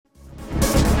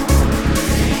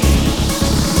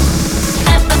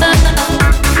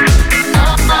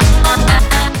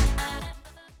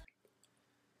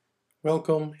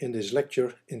Welcome in this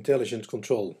lecture, Intelligent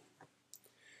Control.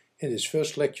 In this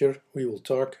first lecture we will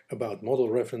talk about model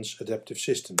reference adaptive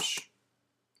systems.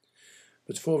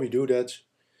 But before we do that,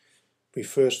 we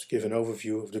first give an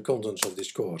overview of the contents of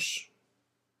this course.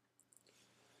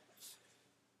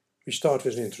 We start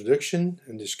with an introduction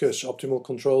and discuss optimal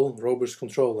control, robust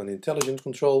control and intelligent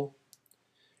control.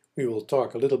 We will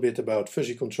talk a little bit about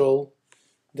fuzzy control,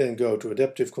 then go to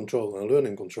adaptive control and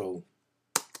learning control.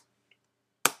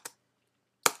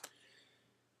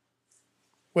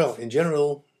 Well, in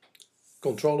general,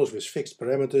 controllers with fixed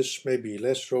parameters may be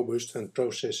less robust when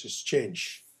processes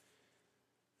change.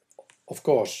 Of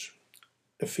course,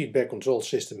 a feedback control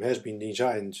system has been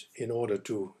designed in order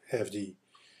to have the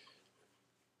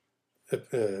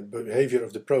behavior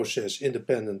of the process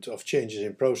independent of changes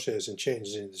in process and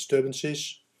changes in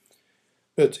disturbances.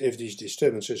 But if these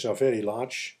disturbances are very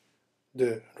large,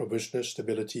 the robustness,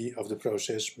 stability of the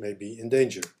process may be in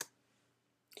danger.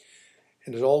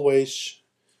 And as always,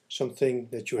 something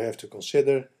that you have to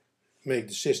consider: make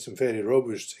the system very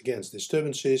robust against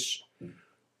disturbances,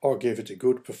 or give it a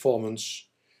good performance,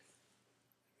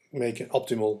 make an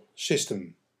optimal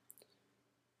system.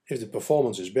 If the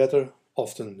performance is better,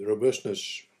 often the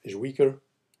robustness is weaker,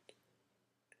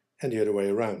 and the other way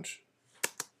around.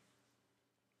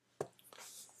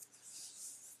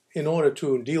 In order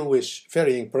to deal with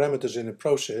varying parameters in a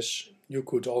process, you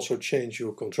could also change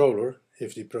your controller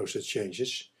if the process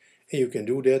changes. And you can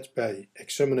do that by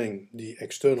examining the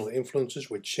external influences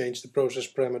which change the process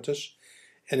parameters.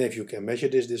 And if you can measure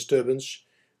this disturbance,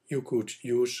 you could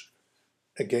use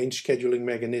a gain scheduling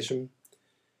mechanism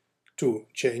to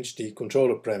change the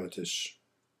controller parameters.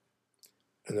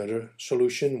 Another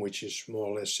solution, which is more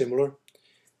or less similar,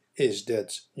 is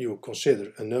that you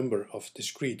consider a number of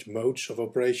discrete modes of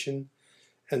operation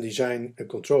and design a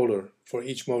controller for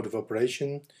each mode of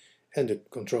operation, and the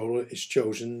controller is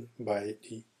chosen by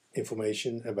the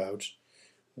information about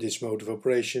this mode of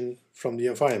operation from the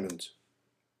environment.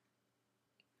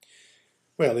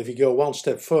 Well, if we go one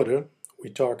step further,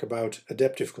 we talk about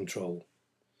adaptive control.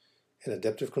 And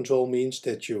adaptive control means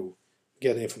that you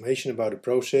get information about a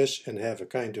process and have a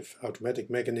kind of automatic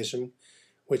mechanism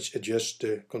which adjusts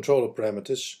the controller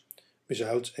parameters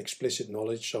without explicit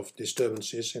knowledge of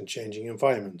disturbances and changing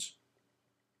environments.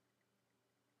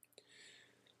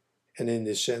 And in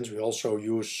this sense we also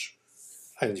use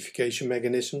identification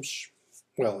mechanisms.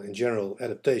 Well, in general,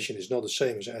 adaptation is not the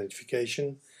same as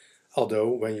identification, although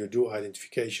when you do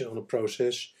identification on a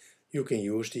process, you can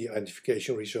use the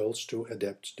identification results to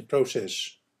adapt the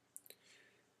process.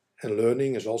 And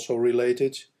learning is also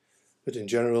related, but in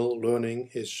general, learning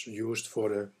is used for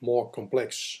the more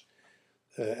complex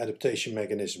adaptation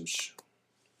mechanisms.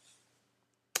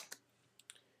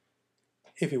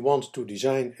 If we want to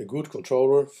design a good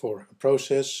controller for a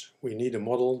process, we need a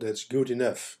model that's good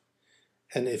enough.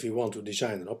 And if we want to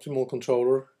design an optimal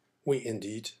controller, we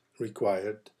indeed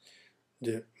require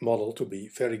the model to be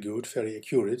very good, very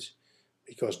accurate,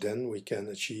 because then we can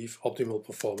achieve optimal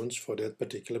performance for that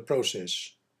particular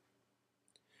process.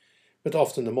 But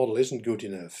often the model isn't good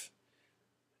enough.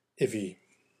 If we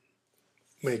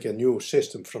make a new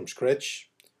system from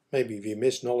scratch, maybe we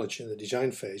miss knowledge in the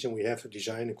design phase and we have to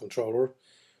design a controller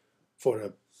for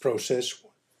a process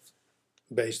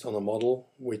based on a model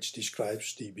which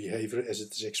describes the behavior as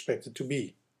it is expected to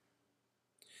be.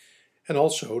 And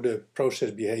also the process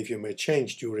behavior may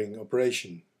change during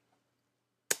operation.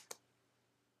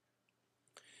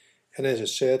 And as I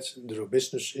said, the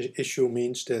robustness issue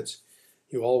means that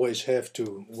you always have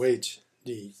to weigh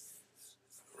the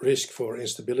risk for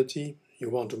instability. You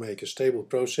want to make a stable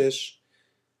process,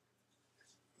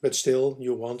 but still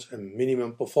you want a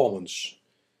minimum performance.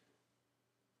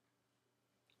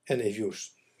 And if you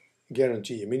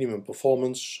guarantee a minimum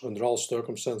performance under all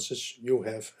circumstances, you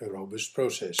have a robust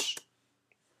process.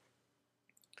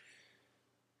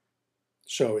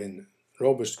 So in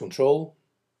robust control,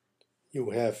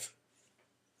 you have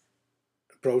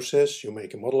a process, you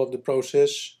make a model of the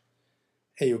process,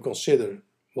 and you consider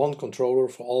one controller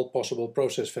for all possible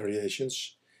process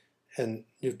variations, and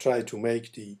you try to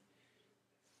make the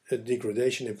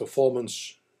degradation in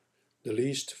performance the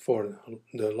least for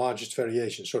the largest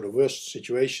variation. So the worst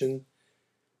situation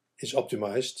is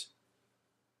optimized,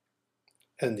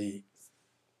 and the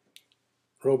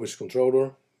robust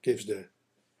controller gives the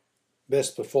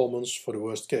best performance for the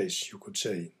worst case, you could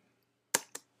say.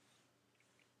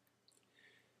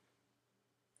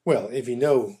 Well, if we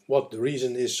know what the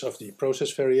reason is of the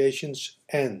process variations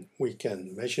and we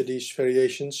can measure these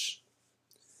variations,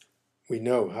 we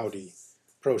know how the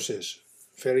process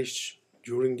varies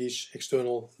during these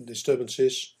external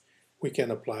disturbances, we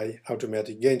can apply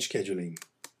automatic gain scheduling.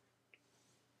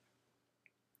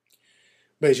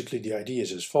 Basically the idea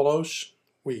is as follows.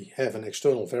 We have an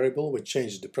external variable which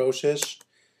changes the process.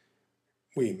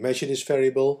 We measure this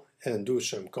variable and do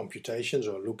some computations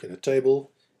or look in a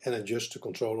table and adjust the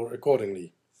controller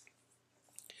accordingly.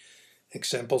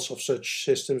 Examples of such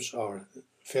systems are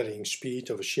varying speed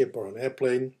of a ship or an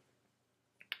airplane,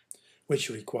 which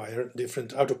require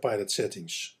different autopilot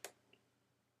settings.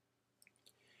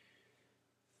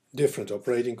 Different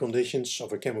operating conditions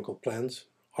of a chemical plant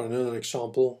are another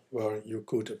example where you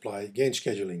could apply gain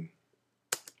scheduling.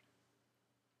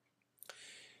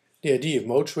 The idea of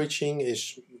mode switching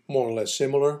is more or less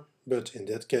similar, but in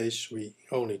that case we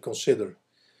only consider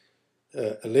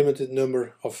a limited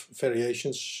number of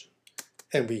variations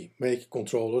and we make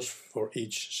controllers for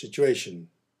each situation.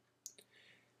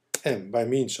 And by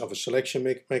means of a selection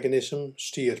mechanism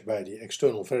steered by the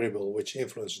external variable which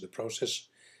influences the process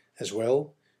as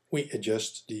well, we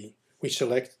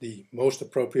select the most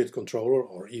appropriate controller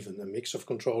or even a mix of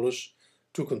controllers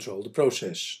to control the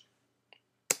process.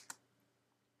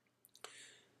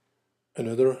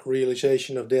 Another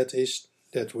realization of that is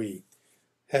that we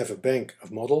have a bank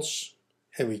of models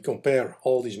and we compare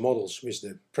all these models with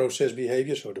the process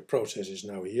behavior, so the process is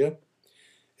now here,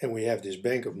 and we have this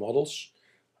bank of models.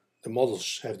 The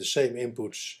models have the same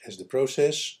inputs as the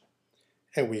process,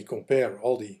 and we compare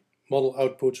all the model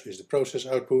outputs with the process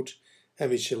output, and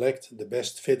we select the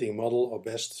best fitting model or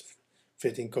best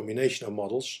fitting combination of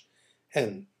models,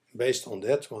 and based on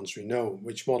that, once we know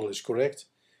which model is correct,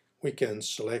 we can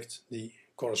select the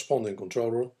corresponding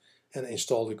controller and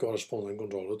install the corresponding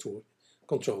controller to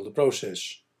control the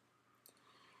process.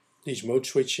 These mode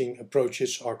switching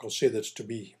approaches are considered to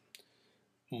be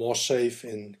more safe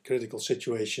in critical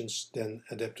situations than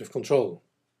adaptive control.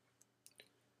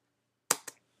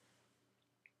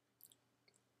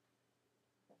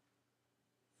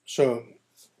 So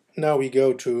now we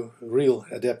go to real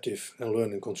adaptive and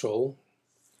learning control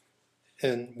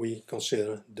and we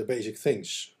consider the basic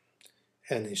things.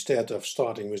 And instead of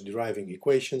starting with deriving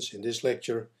equations in this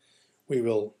lecture, we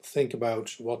will think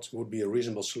about what would be a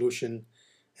reasonable solution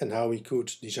and how we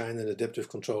could design an adaptive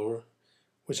controller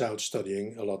without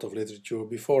studying a lot of literature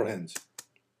beforehand.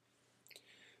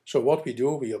 So what we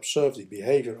do, we observe the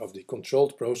behavior of the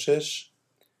controlled process.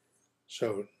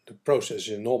 So the process is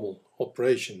in normal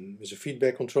operation with a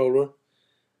feedback controller,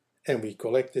 and we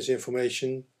collect this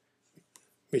information,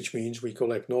 which means we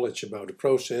collect knowledge about the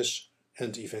process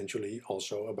and eventually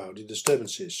also about the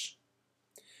disturbances.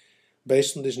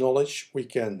 Based on this knowledge, we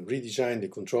can redesign the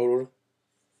controller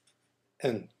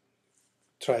and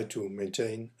try to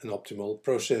maintain an optimal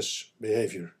process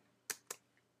behavior.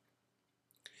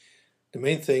 The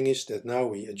main thing is that now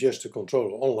we adjust the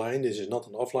controller online. This is not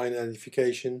an offline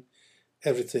identification.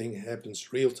 Everything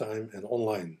happens real time and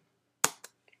online.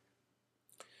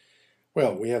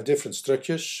 Well, we have different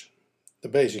structures. The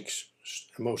basic,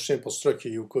 most simple structure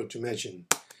you could imagine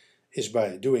is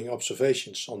by doing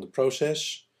observations on the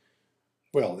process.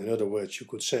 Well, in other words, you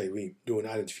could say we do an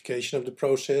identification of the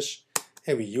process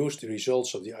and we use the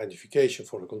results of the identification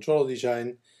for the controller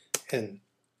design and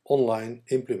online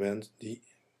implement the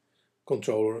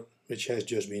controller which has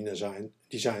just been designed,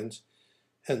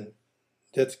 and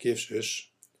that gives us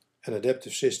an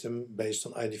adaptive system based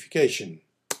on identification.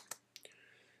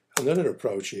 Another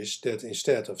approach is that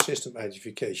instead of system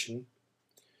identification,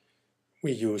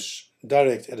 we use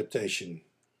direct adaptation.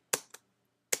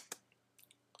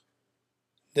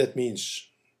 That means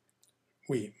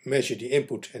we measure the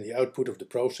input and the output of the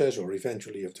process or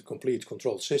eventually of the complete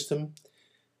controlled system,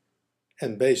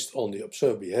 and based on the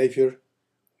observed behavior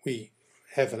we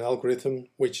have an algorithm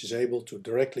which is able to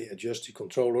directly adjust the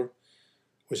controller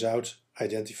without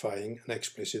identifying an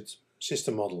explicit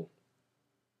system model.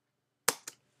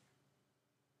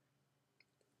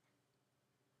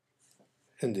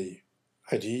 And the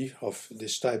idea of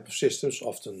this type of systems,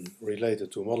 often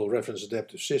related to model reference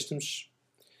adaptive systems,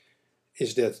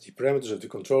 is that the parameters of the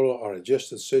controller are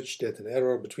adjusted such that an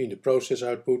error between the process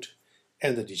output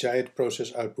and the desired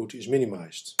process output is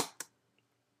minimized.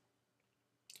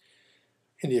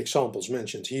 In the examples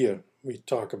mentioned here, we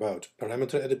talk about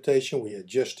parameter adaptation. We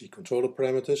adjust the controller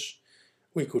parameters.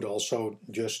 We could also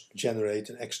just generate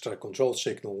an extra control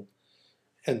signal,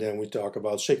 and then we talk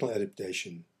about signal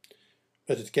adaptation.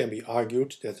 But it can be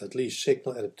argued that at least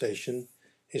signal adaptation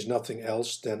is nothing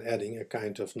else than adding a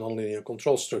kind of nonlinear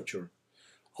control structure,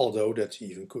 although that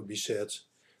even could be said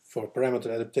for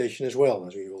parameter adaptation as well,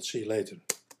 as we will see later.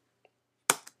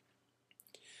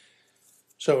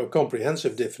 So a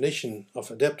comprehensive definition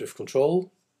of adaptive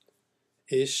control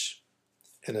is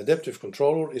An adaptive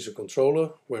controller is a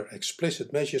controller where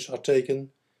explicit measures are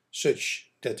taken such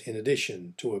that in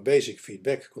addition to a basic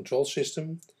feedback control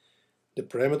system, the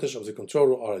parameters of the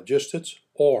controller are adjusted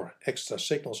or extra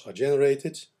signals are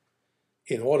generated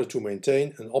in order to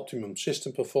maintain an optimum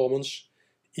system performance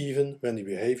even when the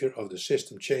behavior of the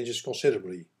system changes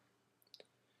considerably.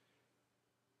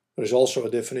 There is also a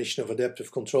definition of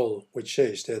adaptive control which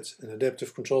says that an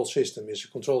adaptive control system is a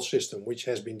control system which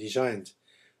has been designed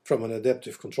from an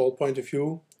adaptive control point of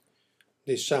view.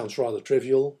 This sounds rather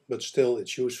trivial, but still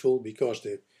it's useful because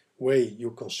the way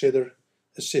you consider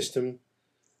a system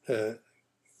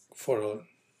for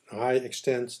a high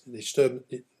extent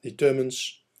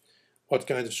determines what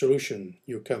kind of solution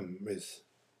you come with.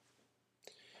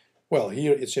 Well,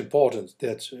 here it's important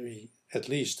that we at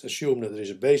least assume that there is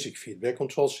a basic feedback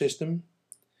control system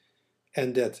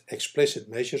and that explicit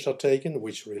measures are taken,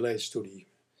 which relates to the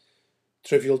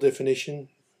trivial definition.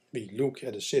 We look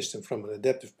at a system from an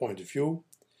adaptive point of view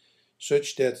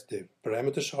such that the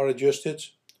parameters are adjusted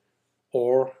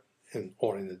or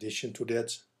in addition to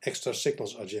that, extra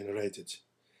signals are generated.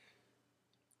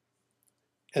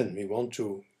 And we want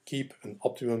to keep an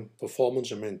optimum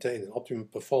performance and maintain an optimum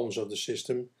performance of the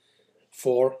system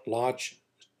for large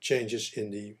changes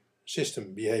in the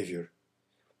system behavior.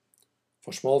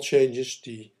 For small changes,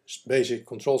 the basic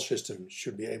control system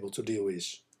should be able to deal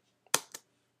with.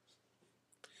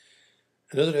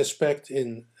 Another aspect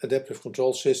in adaptive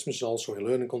control systems, also in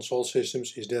learning control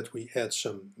systems, is that we add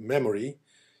some memory.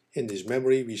 In this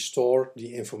memory we store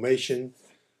the information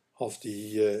of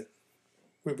the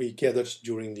we gathered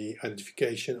during the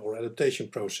identification or adaptation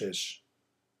process.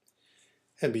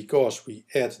 And because we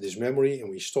add this memory and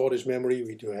we store this memory,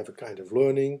 we do have a kind of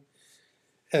learning,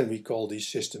 and we call these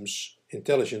systems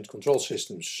intelligent control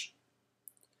systems.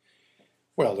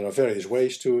 Well, there are various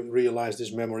ways to realize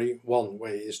this memory. One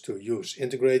way is to use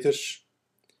integrators.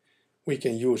 We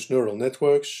can use neural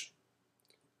networks.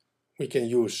 We can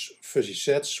use fuzzy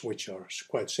sets, which are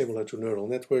quite similar to neural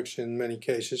networks in many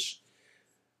cases,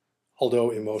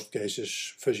 although in most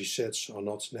cases fuzzy sets are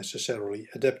not necessarily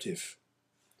adaptive.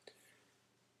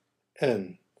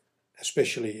 And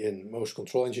especially in most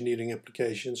control engineering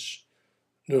applications,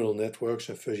 neural networks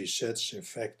and fuzzy sets in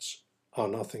fact are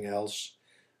nothing else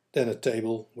than a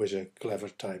table with a clever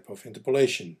type of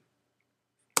interpolation.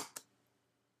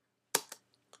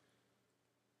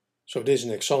 So this is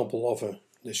an example of a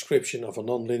description of a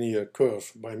nonlinear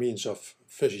curve by means of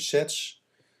fuzzy sets.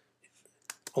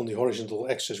 On the horizontal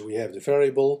axis we have the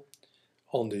variable,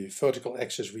 on the vertical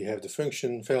axis we have the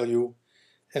function value,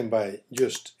 and by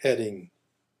just adding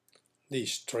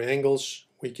these triangles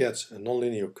we get a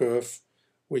nonlinear curve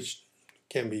which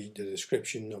can be the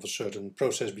description of a certain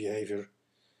process behavior.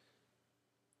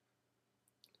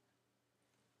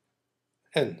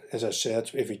 And as I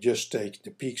said, if we just take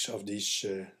the peaks of these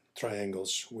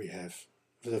triangles, we have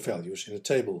the values in a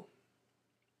table.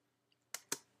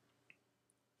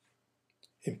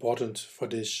 Important for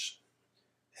this,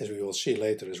 as we will see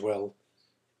later as well,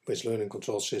 with learning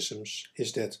control systems,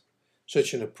 is that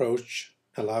such an approach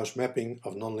allows mapping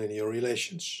of nonlinear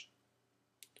relations.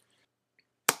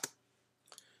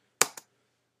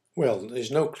 Well, there is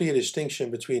no clear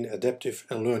distinction between adaptive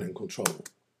and learning control.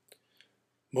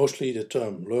 Mostly the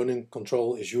term learning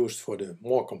control is used for the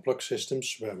more complex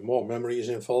systems where more memory is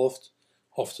involved,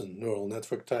 often neural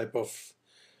network type of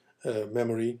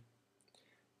memory,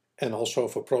 and also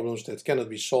for problems that cannot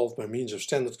be solved by means of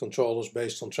standard controllers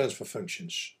based on transfer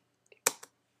functions.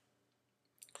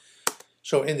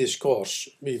 So in this course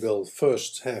we will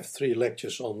first have 3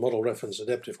 lectures on model reference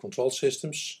adaptive control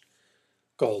systems,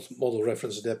 called model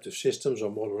reference adaptive systems or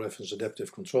model reference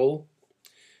adaptive control.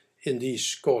 In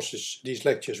these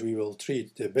lectures we will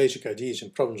treat the basic ideas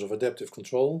and problems of adaptive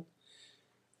control,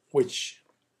 which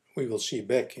we will see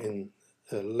back in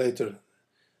later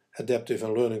adaptive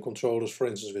and learning controllers, for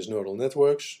instance with neural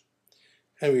networks,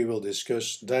 and we will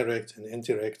discuss direct and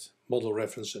indirect model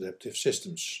reference adaptive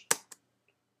systems.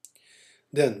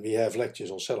 Then we have lectures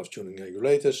on self-tuning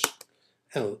regulators,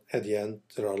 and at the end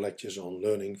there are lectures on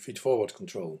learning feed-forward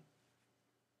control.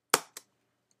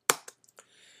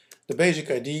 The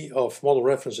basic idea of model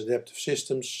reference adaptive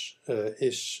systems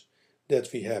is that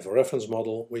we have a reference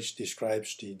model which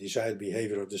describes the desired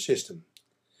behavior of the system.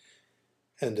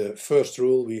 And the first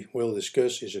rule we will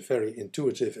discuss is a very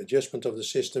intuitive adjustment of the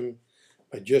system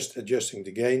by just adjusting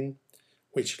the gain,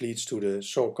 which leads to the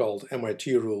so-called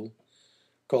MIT rule,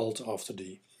 called after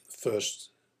the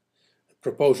first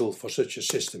proposal for such a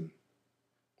system.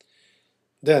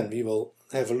 Then we will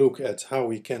have a look at how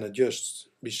we can adjust,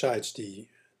 besides the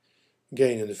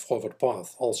gain in the forward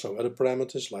path, also other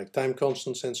parameters like time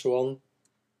constants and so on.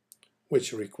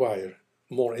 which require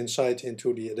more insight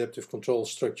into the adaptive control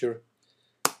structure.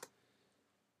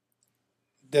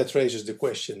 That raises the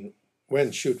question,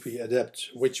 when should we adapt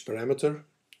which parameter?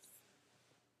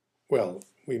 Well,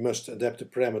 we must adapt the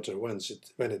parameter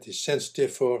when it is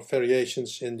sensitive for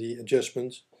variations in the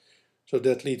adjustment. So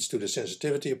that leads to the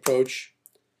sensitivity approach.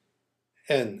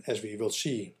 And as we will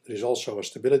see, there is also a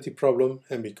stability problem,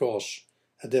 and because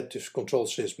adaptive control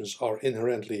systems are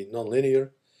inherently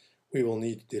nonlinear, we will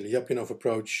need the Lyapunov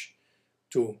approach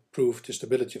to prove the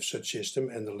stability of such system,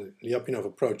 and the Lyapunov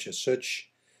approach as such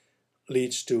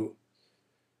leads to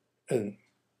a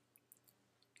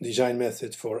design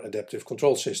method for adaptive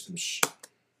control systems.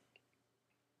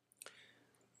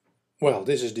 Well,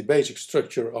 this is the basic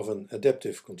structure of an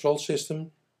adaptive control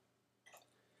system.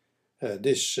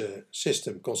 This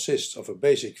system consists of a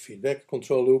basic feedback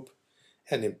control loop,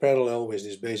 and in parallel with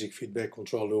this basic feedback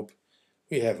control loop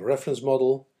we have a reference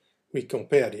model. We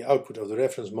compare the output of the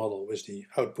reference model with the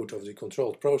output of the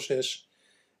controlled process,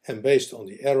 and based on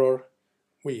the error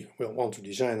we will want to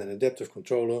design an adaptive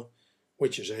controller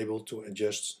which is able to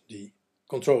adjust the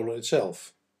controller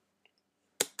itself.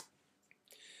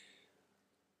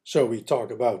 So we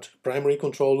talk about primary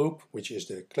control loop, which is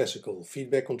the classical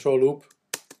feedback control loop,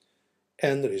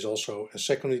 and there is also a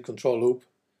secondary control loop,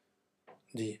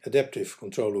 the adaptive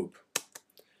control loop.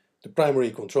 The primary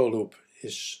control loop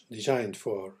is designed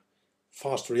for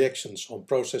fast reactions on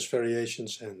process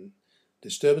variations and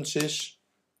disturbances,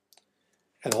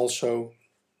 and also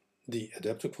the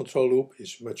adaptive control loop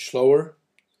is much slower.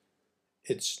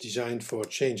 It's designed for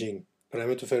changing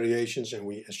parameter variations, and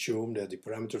we assume that the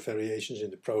parameter variations in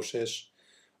the process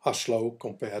are slow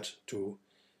compared to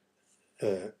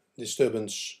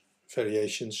disturbance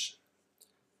variations.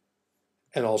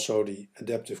 And also the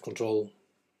adaptive control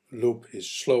loop is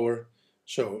slower,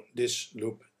 so this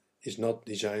loop is not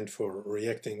designed for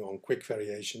reacting on quick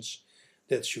variations.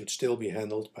 That should still be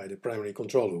handled by the primary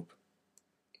control loop,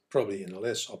 probably in a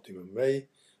less optimum way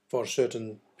for a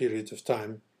certain period of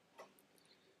time,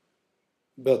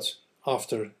 but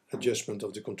after adjustment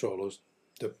of the controllers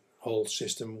the whole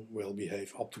system will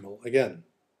behave optimal again.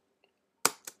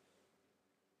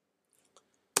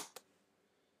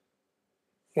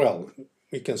 Well,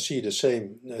 we can see the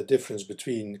same difference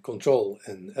between control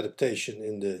and adaptation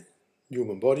in the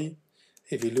human body.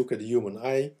 If we look at the human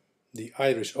eye, the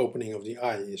iris opening of the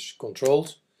eye is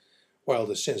controlled, while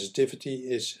the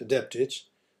sensitivity is adapted,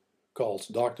 called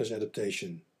darkness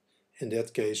adaptation. In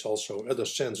that case also other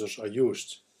sensors are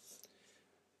used.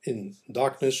 In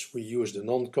darkness we use the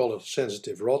non-color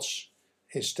sensitive rods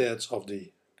instead of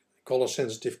the color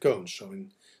sensitive cones. So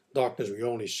in darkness we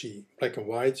only see black and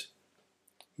white,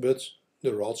 but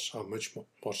the rods are much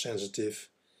more sensitive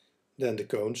than the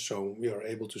cones, so we are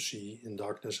able to see in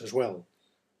darkness as well.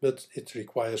 But it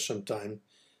requires some time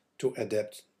to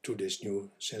adapt to this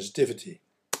new sensitivity.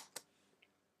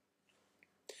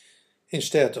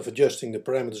 Instead of adjusting the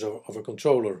parameters of a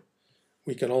controller,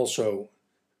 we can also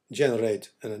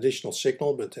generate an additional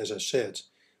signal, but as I said,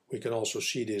 we can also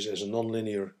see this as a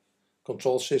nonlinear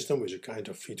control system with a kind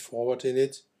of feed-forward in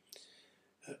it.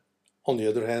 On the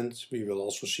other hand, we will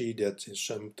also see that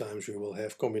sometimes we will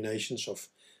have combinations of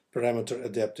parameter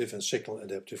adaptive and signal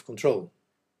adaptive control.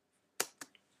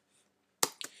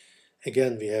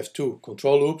 Again, we have two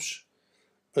control loops,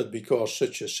 but because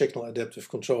such a signal adaptive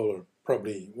controller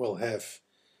probably will have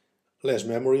less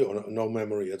memory or no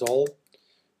memory at all,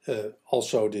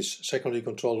 also this secondary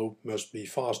control loop must be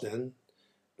fast then,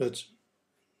 but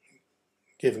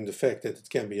given the fact that it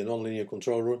can be a nonlinear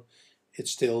controller,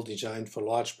 it's still designed for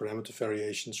large parameter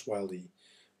variations, while the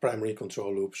primary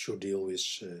control loop should deal with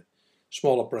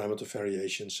smaller parameter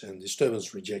variations and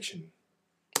disturbance rejection.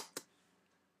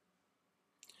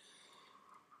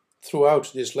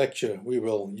 Throughout this lecture we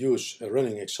will use a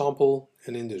running example,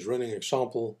 and in this running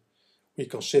example we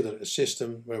consider a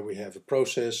system where we have a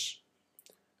process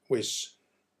with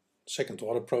second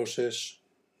order process.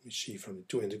 We see from the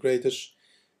two integrators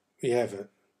we have a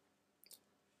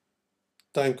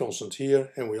time constant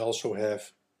here, and we also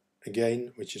have a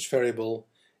gain which is variable,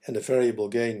 and the variable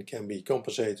gain can be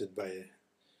compensated by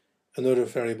another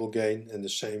variable gain, and the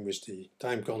same with the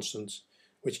time constant,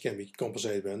 which can be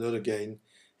compensated by another gain.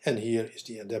 And here is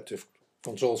the adaptive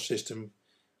control system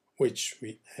which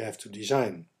we have to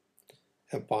design.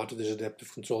 And part of this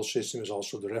adaptive control system is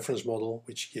also the reference model,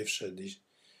 which gives a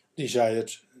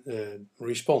desired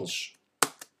response.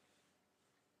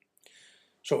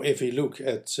 So if we look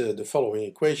at the following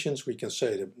equations, we can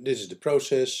say that this is the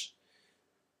process.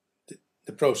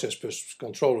 The process plus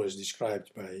controller is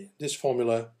described by this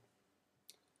formula.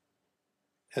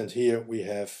 And here we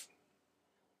have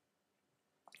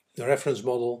the reference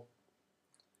model,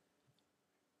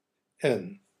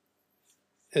 and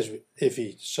if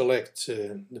we select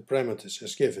the parameters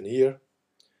as given here,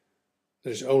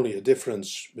 there is only a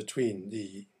difference between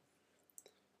the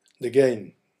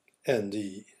gain and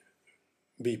the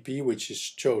BP, which is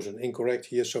chosen incorrect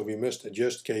here, so we must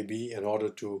adjust KB in order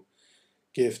to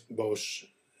give both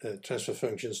transfer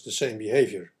functions the same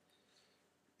behavior.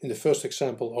 In the first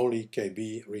example, only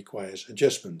KB requires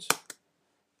adjustment.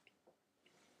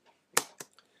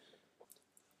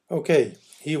 Okay,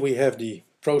 here we have the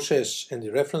process and the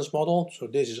reference model. So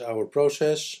this is our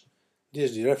process,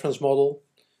 this is the reference model,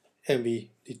 and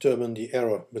we determine the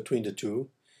error between the two.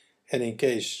 And in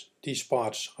case these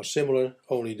parts are similar,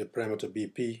 only the parameter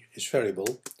BP is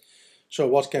variable. So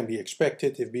what can be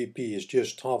expected if BP is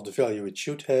just half the value it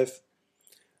should have?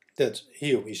 That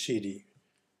here we see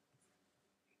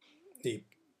the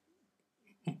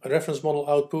reference model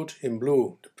output, in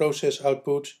blue the process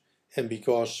output, and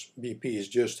because BP is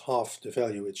just half the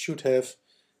value it should have,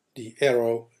 the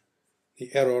error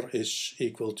is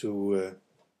equal to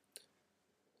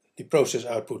the process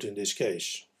output in this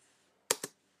case.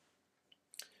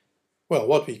 Well,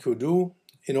 what we could do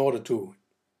in order to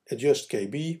adjust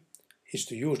KB is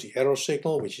to use the error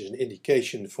signal, which is an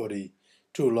indication for the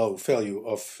too low value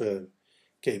of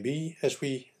KB, as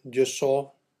we just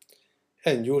saw,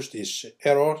 and use this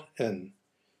error, and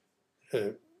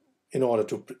in order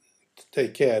to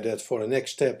take care that for the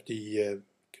next step the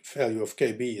value of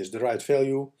KB is the right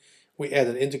value, we add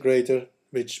an integrator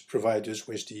which provides us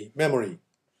with the memory.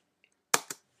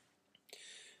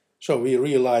 So we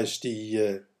realize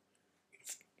the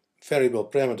variable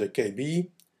parameter KB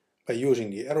by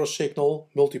using the error signal,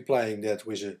 multiplying that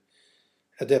with a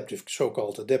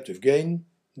so-called adaptive gain,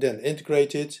 then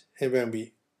integrate it, and when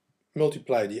we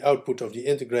multiply the output of the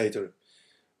integrator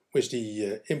with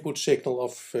the input signal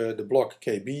of the block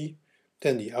KB,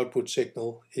 then the output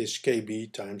signal is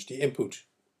KB times the input.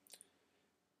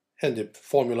 And the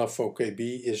formula for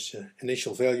KB is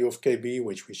initial value of KB,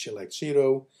 which we select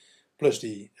 0, plus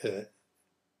the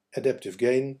adaptive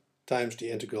gain times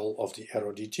the integral of the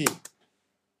error dt.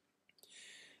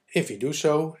 If we do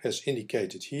so, as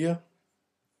indicated here,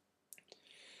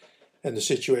 and the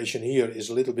situation here is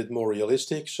a little bit more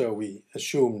realistic, so we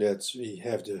assume that we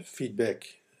have the feedback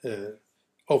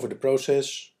over the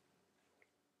process,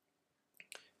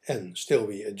 and still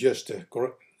we adjust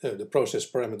the process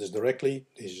parameters directly.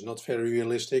 This is not very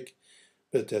realistic,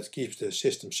 but that keeps the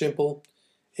system simple.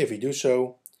 If we do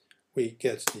so, we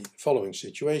get the following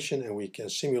situation, and we can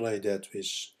simulate that with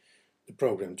the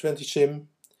program 20sim.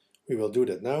 We will do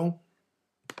that now.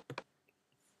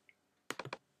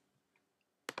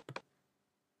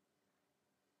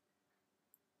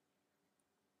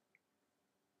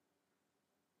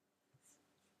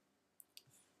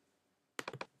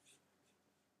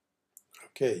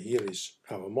 Okay, here is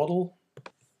our model.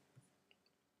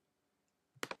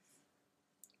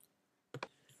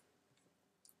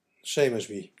 Same as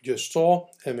we just saw,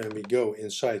 and when we go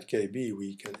inside KB,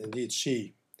 we can indeed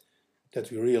see that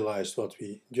we realized what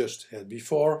we just had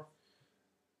before.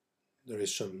 There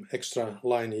is some extra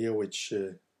line here which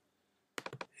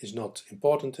is not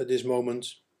important at this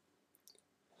moment.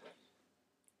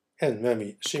 And when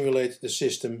we simulate the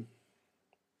system,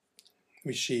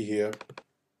 we see here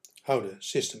how the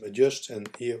system adjusts, and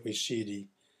here we see the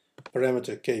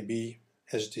parameter KB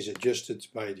as it is adjusted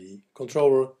by the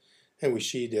controller, and we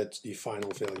see that the final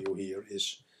value here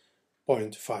is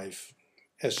 0.5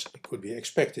 as could be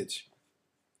expected.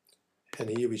 And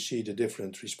here we see the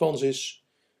different responses,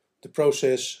 the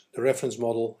process, the reference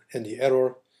model and the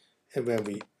error, and when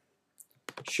we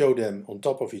show them on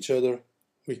top of each other,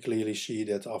 we clearly see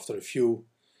that after a few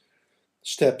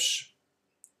steps,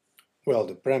 well,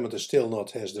 the parameter still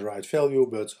not has the right value,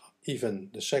 but even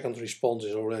the second response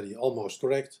is already almost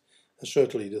correct, and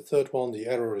certainly the third one, the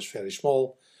error is very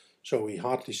small, so we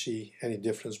hardly see any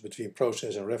difference between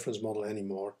process and reference model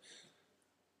anymore,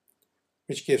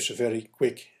 which gives a very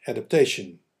quick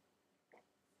adaptation.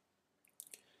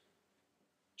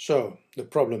 So the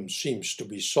problem seems to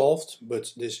be solved,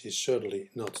 but this is certainly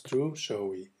not true, so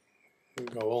we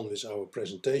go on with our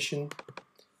presentation.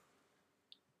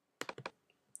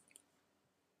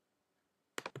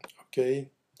 Okay.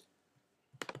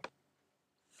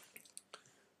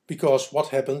 Because what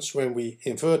happens when we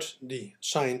invert the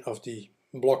sign of the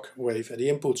block wave at the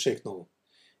input signal?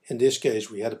 In this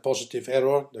case we had a positive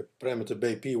error, the parameter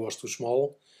BP was too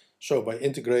small, so by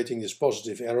integrating this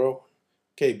positive error,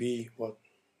 KB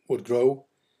would grow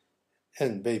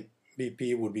and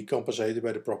BP would be compensated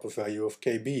by the proper value of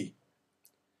KB.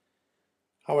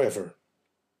 However,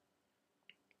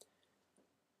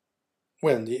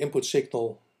 when the input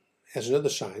signal has another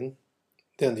sign,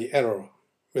 then the error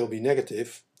will be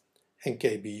negative and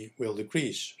KB will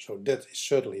decrease. So that is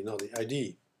certainly not the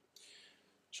idea.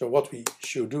 So what we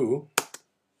should do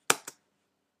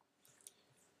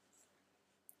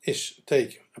is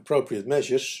take appropriate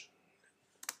measures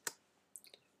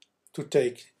to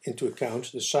take into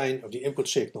account the sign of the input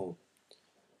signal.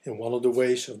 And one of the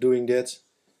ways of doing that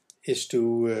is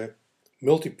to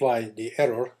multiply the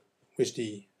error with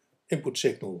the input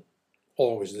signal,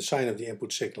 or with the sign of the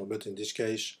input signal, but in this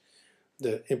case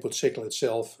the input signal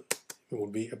itself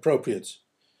would be appropriate.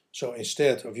 So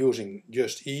instead of using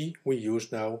just E, we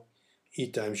use now E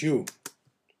times U.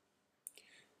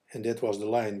 And that was the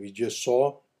line we just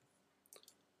saw.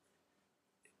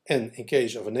 And in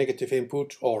case of a negative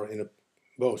input, or in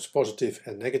both positive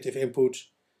and negative input,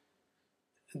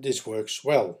 this works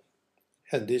well.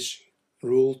 And this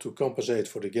rule to compensate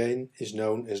for the gain is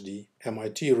known as the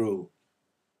MIT rule.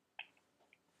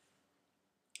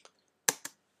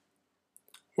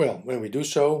 Well, when we do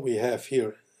so, we have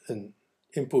here an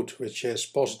input which has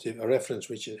positive, a reference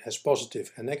which has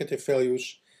positive and negative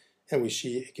values, and we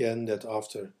see again that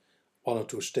after one or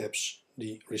two steps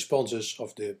the responses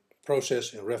of the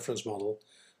process and reference model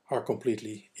are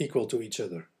completely equal to each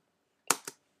other.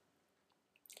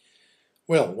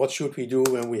 Well, what should we do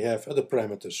when we have other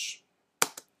parameters?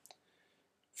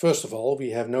 First of all,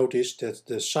 we have noticed that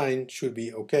the sign should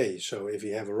be okay, so if we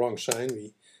have a wrong sign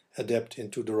we adapt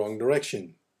into the wrong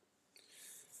direction.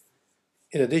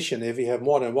 In addition, if we have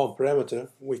more than one parameter,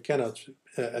 we cannot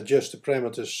adjust the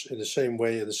parameters in the same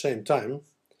way at the same time.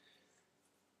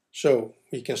 So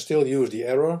we can still use the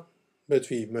error, but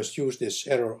we must use this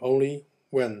error only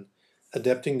when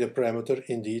adapting the parameter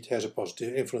indeed has a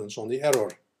positive influence on the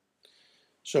error.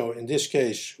 So in this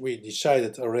case we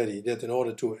decided already that in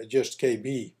order to adjust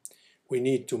KB we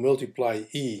need to multiply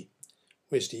E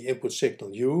with the input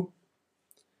signal U.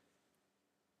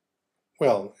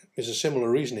 Well, with a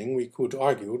similar reasoning we could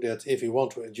argue that if we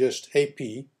want to adjust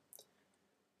AP,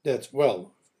 that,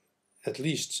 well, at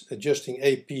least adjusting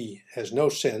AP has no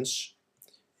sense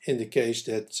in the case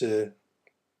that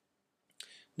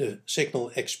the signal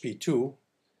XP2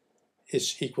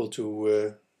 is equal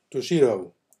to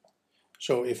 0.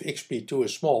 So if XP2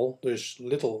 is small, there's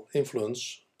little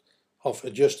influence of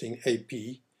adjusting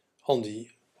AP on the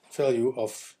value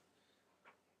of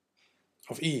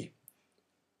E.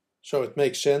 So it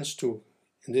makes sense to,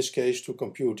 in this case, to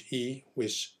compute E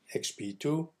with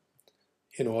XP2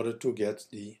 in order to get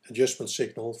the adjustment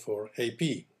signal for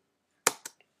AP.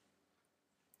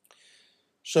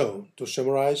 So, to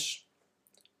summarize,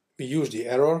 we use the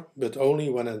error, but only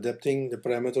when adapting the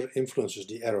parameter influences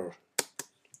the error.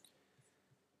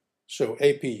 So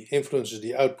AP influences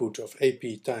the output of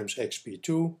AP times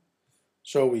XP2,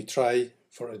 so we try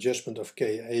for adjustment of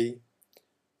KA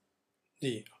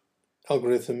the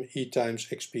algorithm E times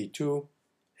XP2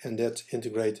 and that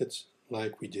integrated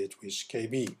like we did with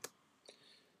KB.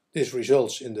 This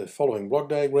results in the following block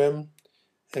diagram,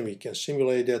 and we can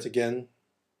simulate that again.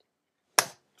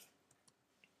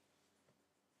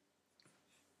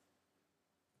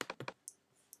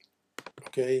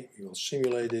 Okay, we will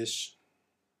simulate this.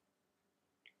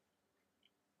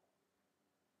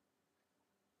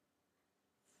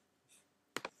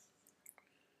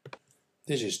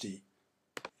 This is the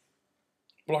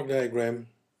block diagram,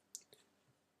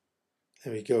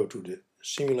 and we go to the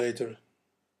simulator,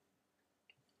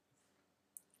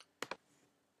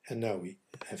 and now we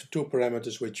have two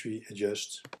parameters which we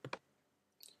adjust,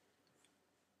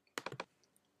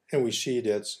 and we see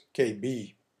that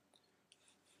KB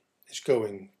is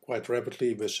going quite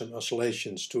rapidly with some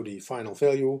oscillations to the final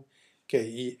value. KA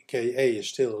is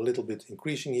still a little bit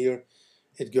increasing here.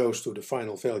 It goes to the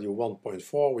final value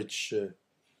 1.4, which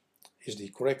is the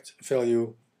correct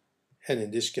value, and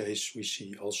in this case we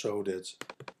see also that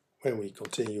when we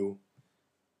continue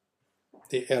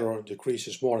the error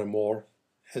decreases more and more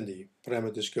and the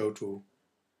parameters go to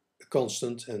a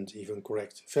constant and even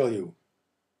correct value.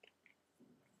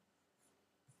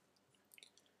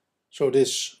 So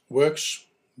this works,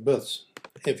 but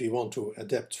if we want to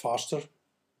adapt faster,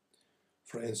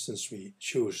 for instance we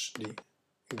choose the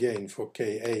gain for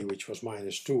KA which was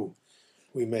 -2,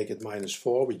 we make it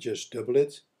 -4, we just double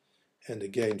it, and the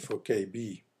gain for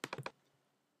KB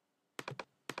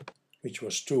which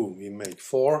was 2, we make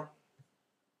 4.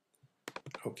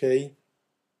 Okay,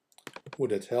 would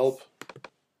that help?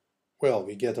 Well,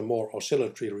 we get a more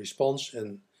oscillatory response,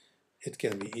 and it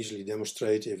can be easily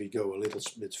demonstrated if we go a little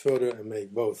bit further and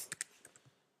make both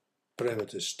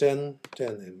parameters 10,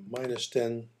 10 and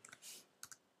 -10.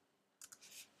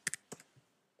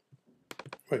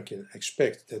 one can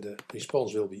expect that the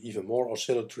response will be even more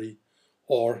oscillatory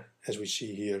or, as we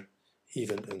see here,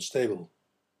 even unstable.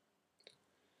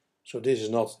 So this is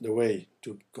not the way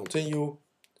to continue.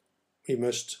 We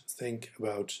must think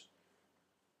about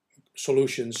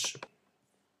solutions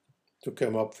to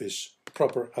come up with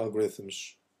proper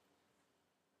algorithms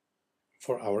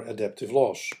for our adaptive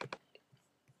loss.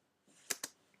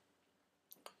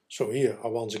 So here are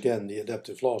once again the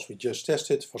adaptive loss we just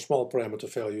tested. For small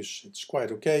parameter values it's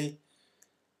quite okay,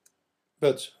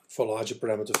 but for larger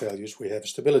parameter values we have a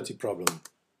stability problem,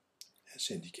 as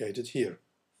indicated here.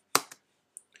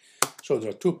 So there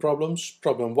are two problems.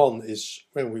 Problem one is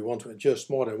when we want to adjust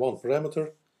more than one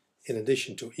parameter in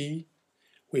addition to E,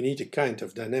 we need a kind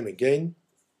of dynamic gain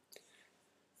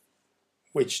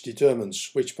which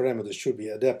determines which parameters should be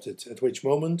adapted at which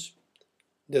moment.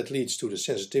 That leads to the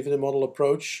sensitivity model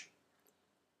approach,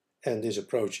 and this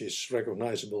approach is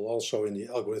recognizable also in the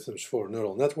algorithms for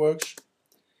neural networks.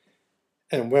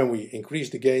 And when we increase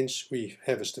the gains we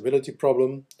have a stability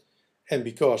problem, and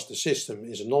because the system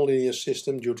is a nonlinear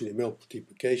system due to the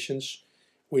multiplications,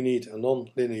 we need a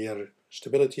nonlinear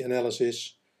stability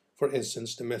analysis, for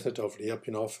instance the method of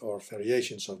Lyapunov or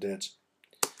variations of that.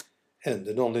 And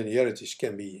the nonlinearities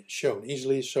can be shown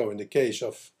easily. So in the case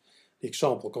of the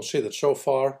example considered so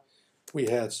far, we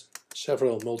had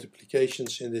several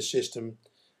multiplications in this system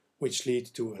which lead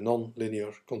to a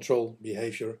nonlinear control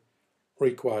behavior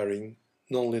requiring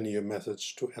nonlinear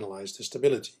methods to analyze the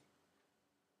stability.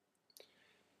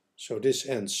 So this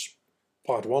ends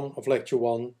part 1 of lecture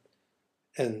 1,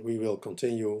 and we will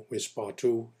continue with part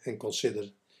 2 and consider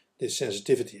the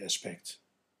sensitivity aspect.